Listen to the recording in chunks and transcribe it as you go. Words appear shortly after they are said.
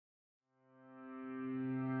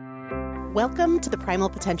Welcome to the Primal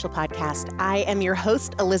Potential Podcast. I am your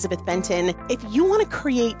host, Elizabeth Benton. If you want to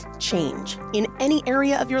create change in any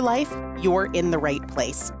area of your life, you're in the right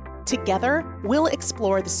place. Together, we'll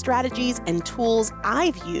explore the strategies and tools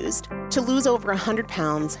I've used to lose over 100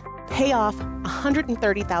 pounds, pay off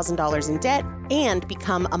 $130,000 in debt, and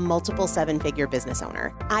become a multiple seven-figure business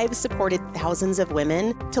owner. I've supported thousands of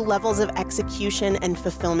women to levels of execution and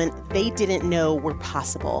fulfillment they didn't know were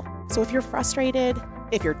possible. So if you're frustrated,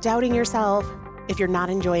 if you're doubting yourself, if you're not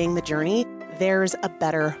enjoying the journey, there's a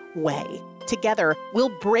better way. Together,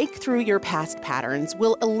 we'll break through your past patterns,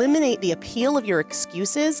 we'll eliminate the appeal of your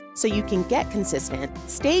excuses so you can get consistent,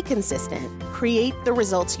 stay consistent, create the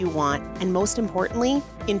results you want, and most importantly,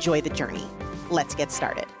 enjoy the journey. Let's get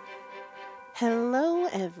started. Hello,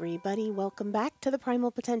 everybody. Welcome back to the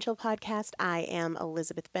Primal Potential Podcast. I am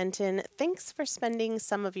Elizabeth Benton. Thanks for spending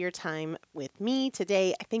some of your time with me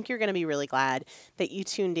today. I think you're going to be really glad that you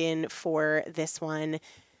tuned in for this one.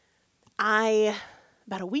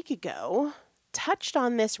 About a week ago, touched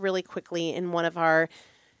on this really quickly in one of our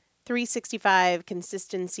 365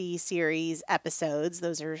 consistency series episodes.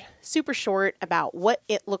 Those are super short about what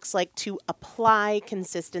it looks like to apply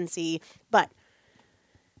consistency, but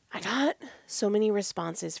I got so many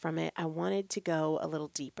responses from it. I wanted to go a little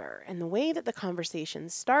deeper. And the way that the conversation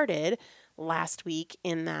started last week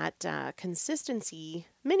in that consistency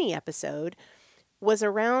mini episode was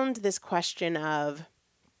around this question of,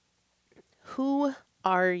 who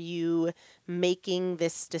are you making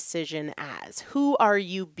this decision as? Who are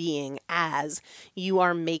you being as you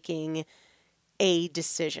are making a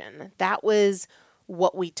decision? That was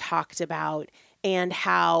what we talked about, and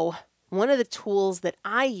how one of the tools that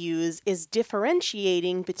I use is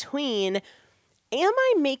differentiating between, am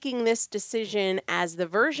I making this decision as the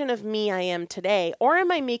version of me I am today, or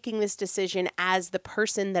am I making this decision as the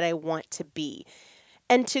person that I want to be?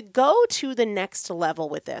 And to go to the next level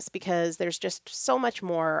with this, because there's just so much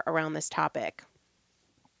more around this topic,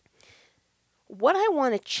 what I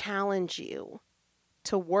want to challenge you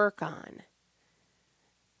to work on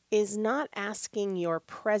is not asking your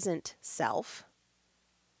present self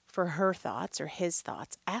for her thoughts or his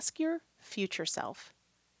thoughts. Ask your future self.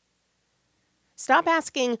 Stop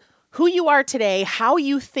asking who you are today, how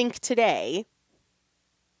you think today,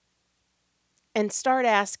 and start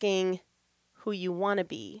asking who you want to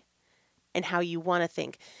be and how you want to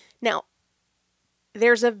think. Now,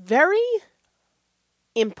 there's a very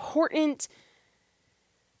important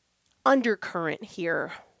undercurrent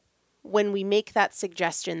here when we make that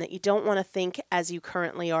suggestion that you don't want to think as you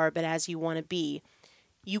currently are, but as you want to be.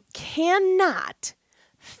 You cannot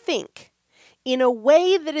think in a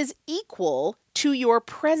way that is equal to your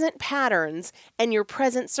present patterns and your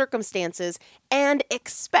present circumstances and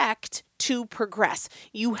expect to progress.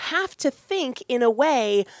 You have to think in a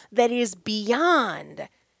way that is beyond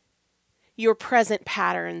your present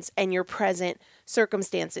patterns and your present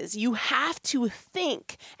circumstances. You have to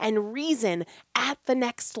think and reason at the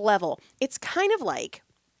next level. It's kind of like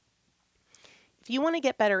if you want to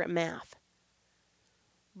get better at math,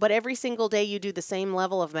 but every single day you do the same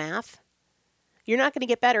level of math, you're not going to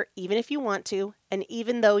get better even if you want to, and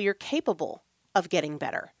even though you're capable of getting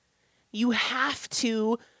better. You have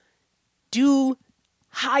to do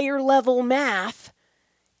higher level math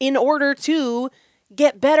in order to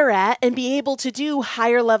get better at and be able to do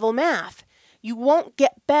higher level math. You won't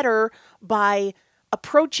get better by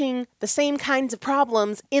approaching the same kinds of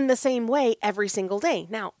problems in the same way every single day.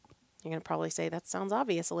 Now, you're going to probably say, that sounds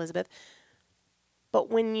obvious, Elizabeth. But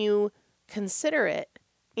when you consider it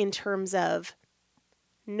in terms of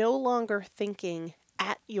no longer thinking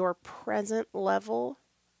at your present level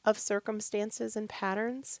of circumstances and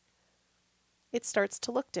patterns, it starts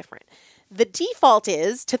to look different. The default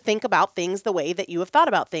is to think about things the way that you have thought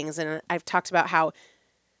about things. And I've talked about how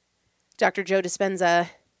Dr. Joe Dispenza,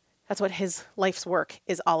 that's what his life's work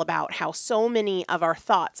is all about, how so many of our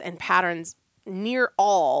thoughts and patterns, near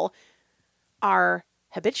all, are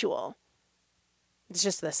habitual. It's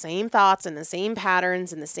just the same thoughts and the same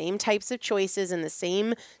patterns and the same types of choices and the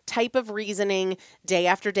same type of reasoning day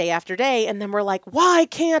after day after day. And then we're like, why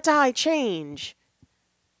can't I change?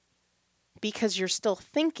 Because you're still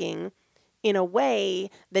thinking in a way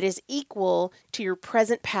that is equal to your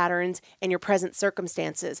present patterns and your present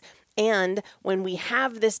circumstances. And when we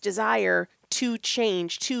have this desire to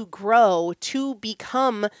change, to grow, to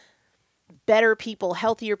become better people,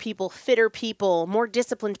 healthier people, fitter people, more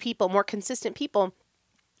disciplined people, more consistent people,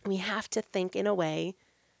 we have to think in a way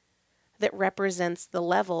that represents the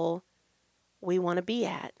level we want to be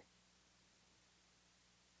at.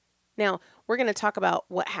 Now, we're going to talk about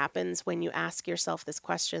what happens when you ask yourself this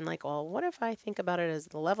question, like, well, what if I think about it as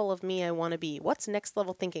the level of me I want to be? What's next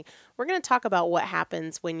level thinking? We're going to talk about what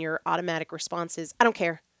happens when your automatic response is, I don't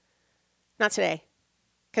care. Not today.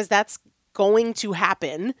 Because that's going to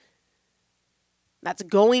happen. That's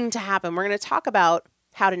going to happen. We're going to talk about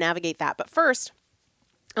how to navigate that. But first,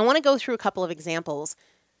 I want to go through a couple of examples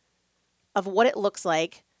of what it looks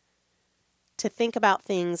like to think about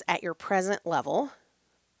things at your present level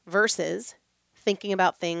versus thinking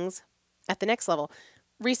about things at the next level.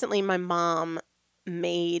 Recently, my mom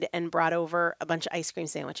made and brought over a bunch of ice cream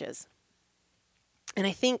sandwiches. And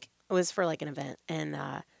I think it was for like an event. And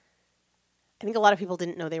I think a lot of people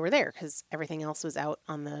didn't know they were there because everything else was out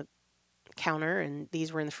on the counter and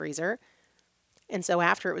these were in the freezer. And so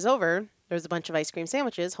after it was over, there was a bunch of ice cream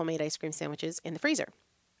sandwiches, homemade ice cream sandwiches in the freezer.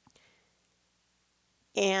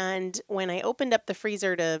 And when I opened up the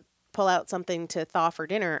freezer to pull out something to thaw for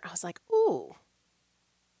dinner, I was like, ooh,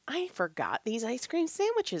 I forgot these ice cream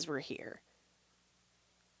sandwiches were here.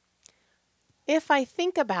 If I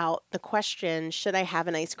think about the question, should I have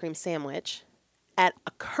an ice cream sandwich, at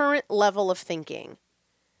a current level of thinking,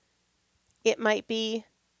 it might be,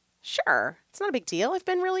 sure, it's not a big deal. I've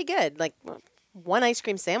been really good. Like, one ice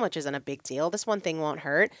cream sandwich isn't a big deal. This one thing won't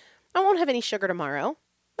hurt. I won't have any sugar tomorrow,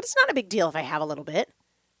 but it's not a big deal if I have a little bit.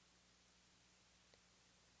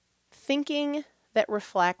 Thinking that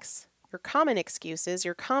reflects your common excuses,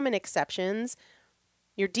 your common exceptions,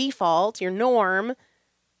 your default, your norm,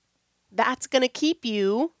 that's going to keep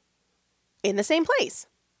you in the same place.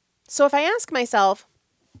 So if I ask myself,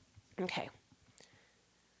 okay,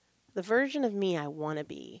 the version of me I want to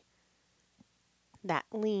be, that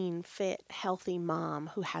lean, fit, healthy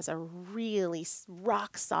mom who has a really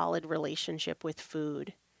rock solid relationship with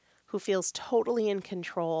food, who feels totally in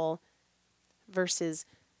control versus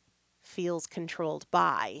feels controlled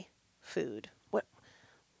by food.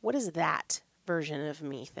 What does that version of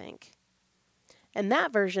me think? And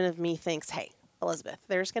that version of me thinks, hey, Elizabeth,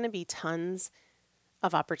 there's going to be tons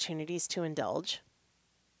of opportunities to indulge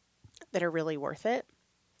that are really worth it.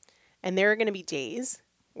 And there are going to be days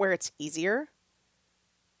where it's easier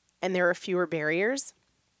and there are fewer barriers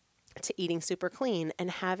to eating super clean and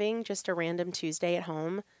having just a random Tuesday at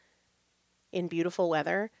home in beautiful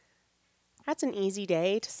weather. That's an easy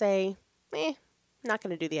day to say, not going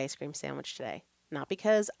to do the ice cream sandwich today. Not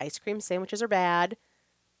because ice cream sandwiches are bad,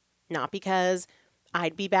 not because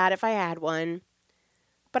I'd be bad if I had one,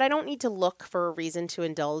 but I don't need to look for a reason to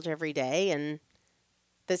indulge every day. And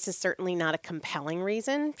this is certainly not a compelling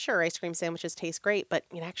reason. Sure, ice cream sandwiches taste great, but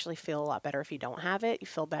you actually feel a lot better if you don't have it. You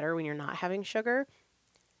feel better when you're not having sugar.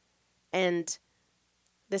 And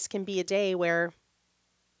this can be a day where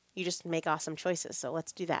you just make awesome choices. So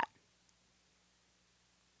let's do that.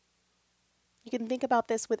 You can think about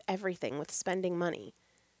this with everything, with spending money.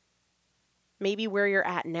 Maybe where you're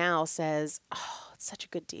at now says, oh, it's such a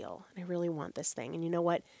good deal. And I really want this thing. And you know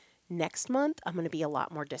what? Next month, I'm going to be a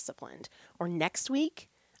lot more disciplined. Or next week,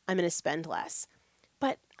 I'm going to spend less.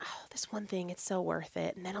 But this one thing, it's so worth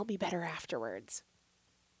it. And then I'll be better afterwards.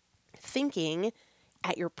 Thinking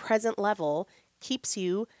at your present level keeps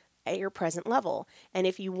you at your present level. And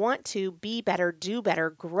if you want to be better, do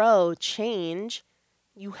better, grow, change,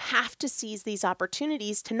 you have to seize these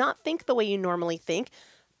opportunities to not think the way you normally think,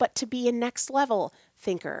 but to be a next level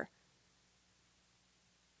thinker.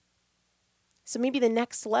 So maybe the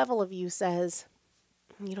next level of you says,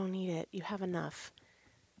 you don't need it. You have enough.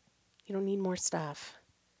 You don't need more stuff.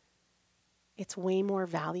 It's way more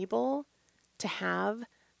valuable to have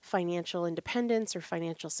financial independence or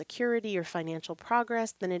financial security or financial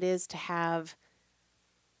progress than it is to have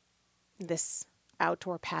this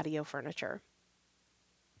outdoor patio furniture.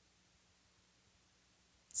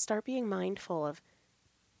 Start being mindful of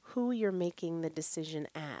who you're making the decision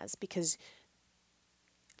as, because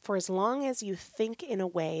for as long as you think in a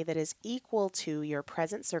way that is equal to your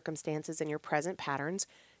present circumstances and your present patterns,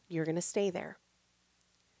 you're going to stay there.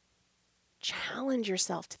 Challenge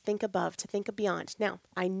yourself to think above, to think beyond. Now,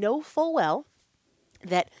 I know full well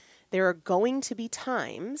that there are going to be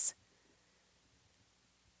times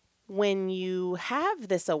when you have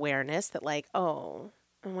this awareness that like, oh,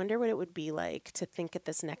 I wonder what it would be like to think at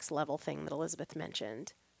this next level thing that Elizabeth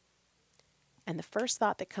mentioned. And the first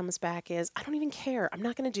thought that comes back is, I don't even care. I'm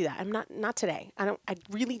not going to do that. I'm not today. I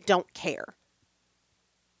really don't care.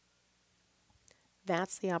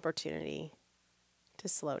 That's the opportunity to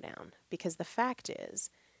slow down, because the fact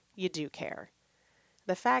is you do care.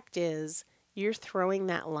 The fact is You're throwing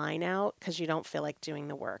that line out because you don't feel like doing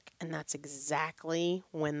the work. And that's exactly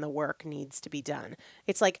when the work needs to be done.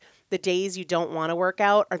 It's like the days you don't want to work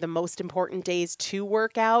out are the most important days to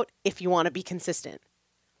work out if you want to be consistent.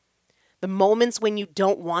 The moments when you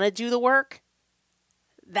don't want to do the work,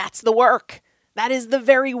 that's the work. That is the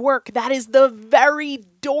very work. That is the very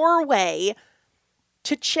doorway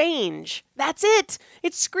to change. That's it.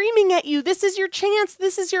 It's screaming at you. This is your chance.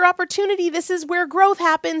 This is your opportunity. This is where growth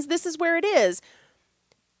happens. This is where it is.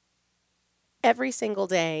 Every single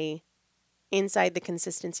day inside the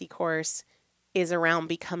consistency course is around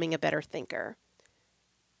becoming a better thinker.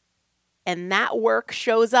 And that work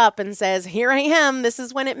shows up and says, here I am. This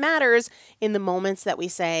is when it matters. In the moments that we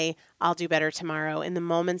say, I'll do better tomorrow. In the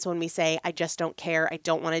moments when we say, I just don't care. I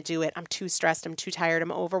don't want to do it. I'm too stressed. I'm too tired.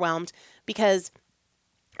 I'm overwhelmed. Because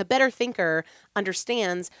a better thinker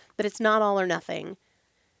understands that it's not all or nothing.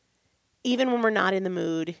 Even when we're not in the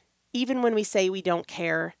mood, even when we say we don't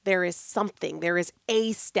care, there is something, there is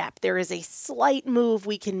a step, there is a slight move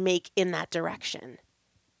we can make in that direction.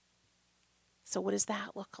 So what does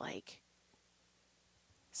that look like?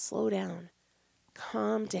 Slow down,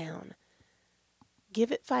 calm down.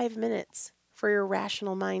 Give it 5 minutes for your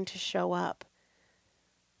rational mind to show up.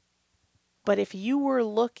 But if you were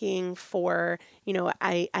looking for,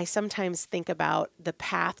 I sometimes think about the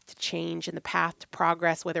path to change and the path to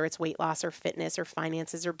progress, whether it's weight loss or fitness or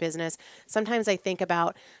finances or business. Sometimes I think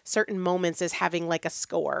about certain moments as having like a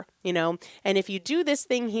score, and if you do this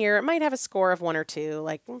thing here, it might have a score of 1 or 2,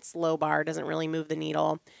 like it's low bar, doesn't really move the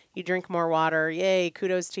needle. You drink more water, yay,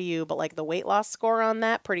 kudos to you. But like the weight loss score on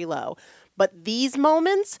that, pretty low. But these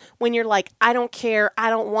moments when you're like, I don't care, I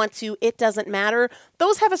don't want to, it doesn't matter,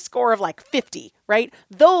 those have a score of like 50, right?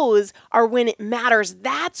 Those are when it matters.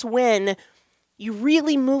 That's when you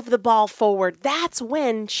really move the ball forward. That's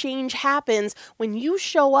when change happens. When you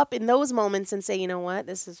show up in those moments and say, you know what,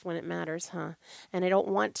 this is when it matters, huh? And I don't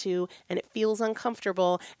want to, and it feels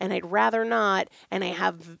uncomfortable, and I'd rather not, and I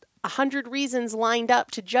have 100 reasons lined up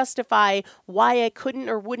to justify why I couldn't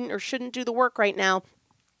or wouldn't or shouldn't do the work right now.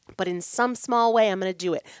 But in some small way, I'm going to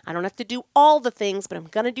do it. I don't have to do all the things, but I'm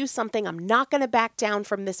going to do something. I'm not going to back down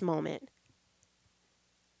from this moment.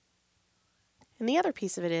 And the other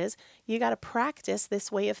piece of it is you got to practice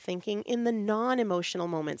this way of thinking in the non-emotional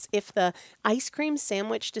moments. If the ice cream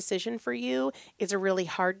sandwich decision for you is a really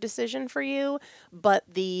hard decision for you, but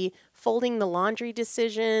the folding the laundry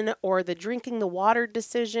decision or the drinking the water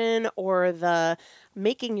decision or the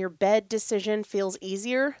making your bed decision feels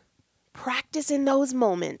easier, practice in those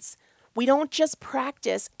moments. We don't just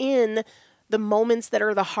practice in the moments that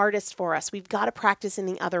are the hardest for us. We've got to practice in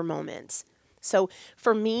the other moments. So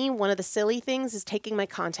for me, one of the silly things is taking my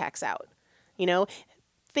contacts out.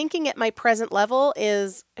 Thinking at my present level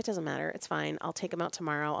is, it doesn't matter. It's fine. I'll take them out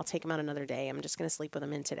tomorrow. I'll take them out another day. I'm just going to sleep with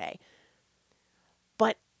them in today.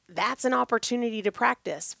 But that's an opportunity to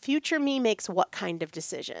practice. Future me makes what kind of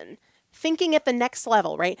decision? Thinking at the next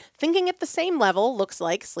level, right? Thinking at the same level looks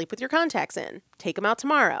like sleep with your contacts in. Take them out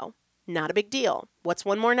tomorrow. Not a big deal. What's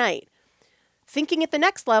one more night? Thinking at the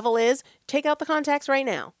next level is take out the contacts right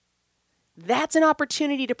now. That's an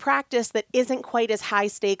opportunity to practice that isn't quite as high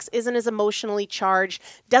stakes, isn't as emotionally charged,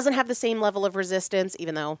 doesn't have the same level of resistance,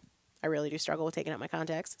 even though I really do struggle with taking out my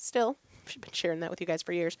contacts. Still, I've been sharing that with you guys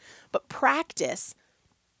for years. But practice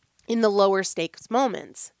in the lower stakes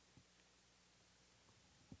moments.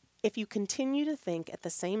 If you continue to think at the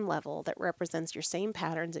same level that represents your same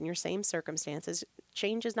patterns and your same circumstances,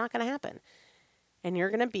 change is not going to happen. And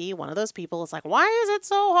you're going to be one of those people that's like, why is it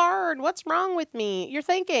so hard? What's wrong with me? You're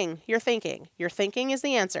thinking. Your thinking is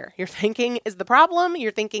the answer. Your thinking is the problem.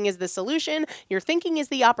 Your thinking is the solution. Your thinking is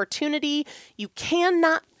the opportunity. You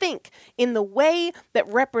cannot think in the way that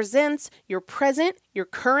represents your present, your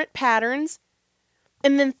current patterns,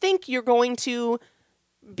 and then think you're going to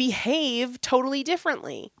behave totally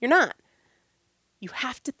differently. You're not. You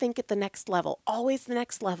have to think at the next level, always the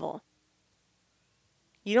next level.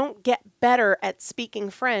 You don't get better at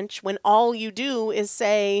speaking French when all you do is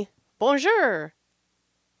say bonjour,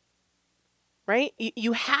 right?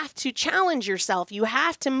 You have to challenge yourself. You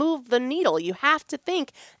have to move the needle. You have to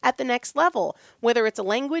think at the next level, whether it's a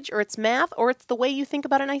language or it's math or it's the way you think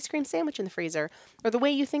about an ice cream sandwich in the freezer or the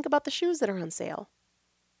way you think about the shoes that are on sale.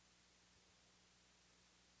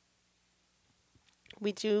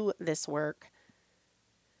 We do this work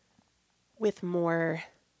with more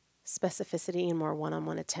specificity and more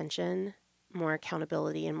one-on-one attention, more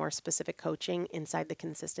accountability and more specific coaching inside the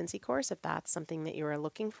consistency course if that's something that you are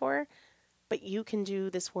looking for. But you can do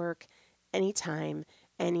this work anytime,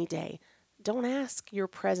 any day. Don't ask your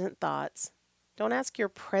present thoughts. Don't ask your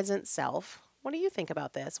present self What do you think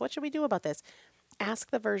about this? What should we do about this?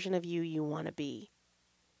 Ask the version of you want to be.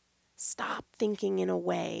 Stop thinking in a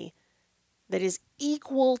way that is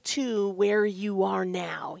equal to where you are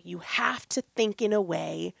now. You have to think in a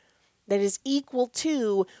way that is equal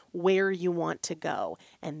to where you want to go.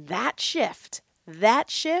 And that shift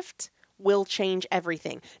will change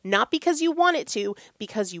everything. Not because you want it to,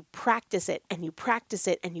 because you practice it and you practice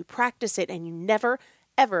it and you practice it and you never,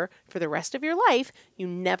 ever, for the rest of your life, you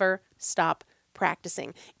never stop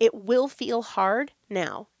practicing. It will feel hard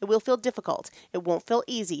now. It will feel difficult. It won't feel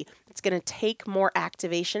easy. It's going to take more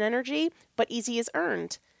activation energy, but easy is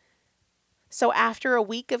earned. So after a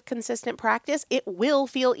week of consistent practice, it will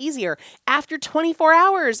feel easier. After 24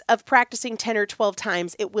 hours of practicing 10 or 12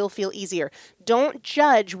 times, it will feel easier. Don't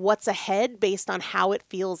judge what's ahead based on how it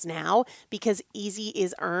feels now, because easy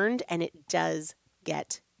is earned and it does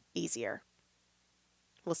get easier.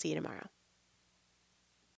 We'll see you tomorrow.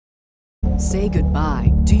 Say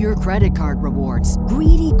goodbye to your credit card rewards.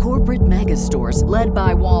 Greedy corporate mega stores, led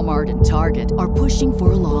by Walmart and Target, are pushing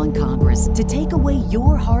for a law in Congress to take away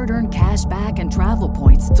your hard-earned cash back and travel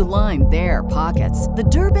points to line their pockets. The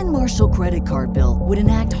Durbin-Marshall credit card bill would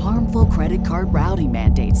enact harmful credit card routing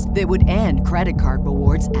mandates that would end credit card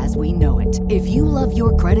rewards as we know it. If you love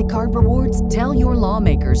your credit card rewards, tell your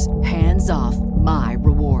lawmakers, hands off my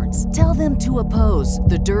rewards. Tell them to oppose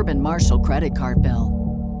the Durbin-Marshall credit card bill.